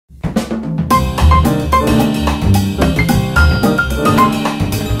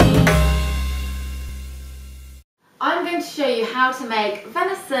how to make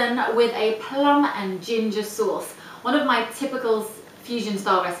venison with a plum and ginger sauce, one of my typical fusion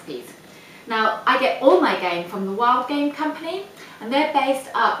style recipes. Now, I get all my game from the Wild Game Company, and they're based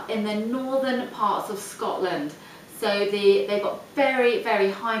up in the northern parts of Scotland. So they've got very, very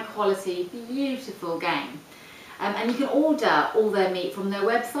high quality, beautiful game. And you can order all their meat from their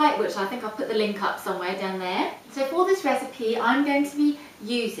website, which I think I'll put the link up somewhere down there. So for this recipe, I'm going to be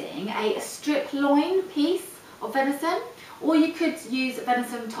using a strip loin piece of venison, or you could use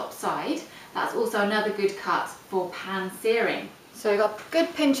venison top side. That's also another good cut for pan searing. So we've got a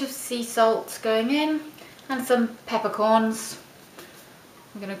good pinch of sea salt going in and some peppercorns.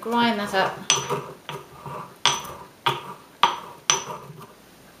 I'm going to grind that up.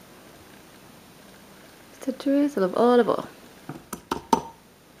 A drizzle of olive oil.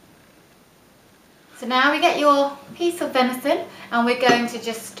 So now we get your piece of venison and we're going to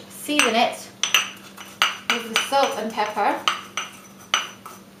just season it with the salt and pepper.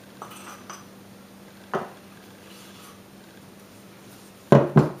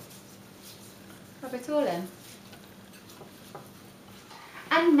 Rub it all in.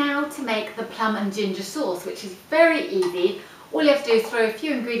 And now to make the plum and ginger sauce, which is very easy. All you have to do is throw a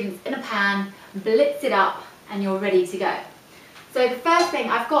few ingredients in a pan, blitz it up, and you're ready to go. So the first thing,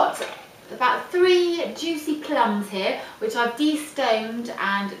 I've got about 3 juicy plums here, which I've de-stoned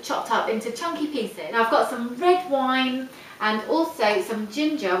and chopped up into chunky pieces. Now I've got some red wine and also some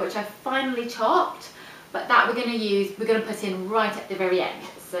ginger, which I've finely chopped, but that we're going to put in right at the very end.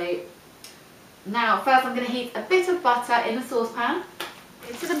 So now first I'm going to heat a bit of butter in a saucepan.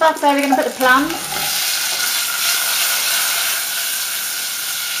 Into the butter we're going to put the plums.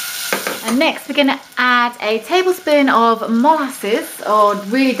 And next we're going to add a tablespoon of molasses, or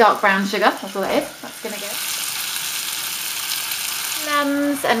really dark brown sugar, that's all it is. That's going to go.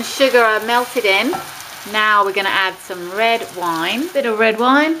 Plums and sugar are melted in. Now we're going to add some red wine, bit of red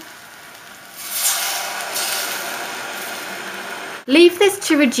wine. Leave this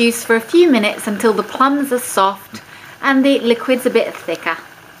to reduce for a few minutes until the plums are soft and the liquid's a bit thicker.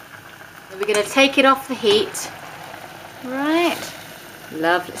 So we're going to take it off the heat. Right.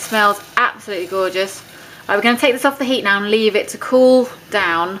 Lovely, it smells absolutely gorgeous. Right, we're going to take this off the heat now and leave it to cool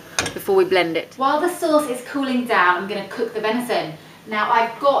down before we blend it. While the sauce is cooling down, I'm going to cook the venison. Now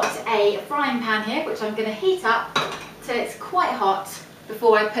I've got a frying pan here, which I'm going to heat up till it's quite hot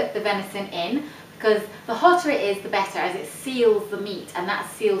before I put the venison in, because the hotter it is, the better, as it seals the meat and that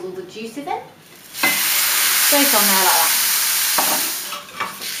seals all the juices in. Straight on there like that.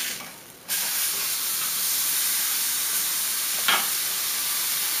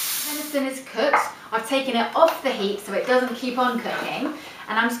 Venison is cooked. I've taken it off the heat so it doesn't keep on cooking,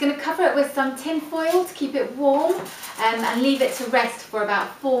 and I'm just going to cover it with some tin foil to keep it warm and leave it to rest for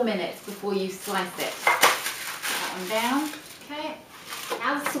about 4 minutes before you slice it. Put that one down. Okay.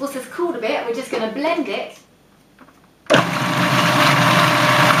 Now the sauce has cooled a bit, we're just going to blend it. Pour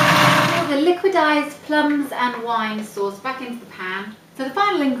the liquidized plums and wine sauce back into the pan. So the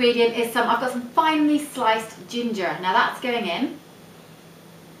final ingredient is I've got some finely sliced ginger. Now that's going in.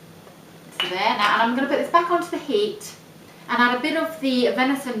 There now, and I'm going to put this back onto the heat and add a bit of the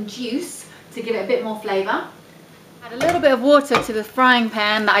venison juice to give it a bit more flavour. Add a little bit of water to the frying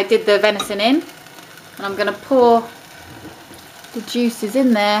pan that I did the venison in, and I'm going to pour the juices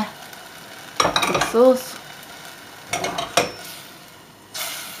in there for the sauce.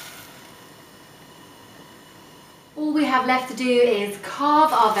 All we have left to do is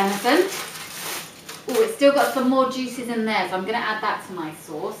carve our venison. Oh, it's still got some more juices in there, so I'm going to add that to my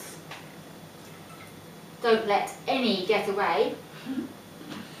sauce. Don't let any get away.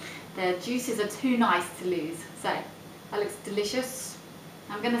 The juices are too nice to lose. So that looks delicious.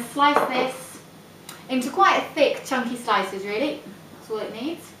 I'm going to slice this into quite a thick, chunky slices really. That's all it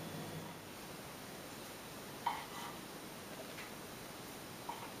needs.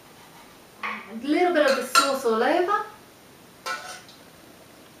 A little bit of the sauce all over.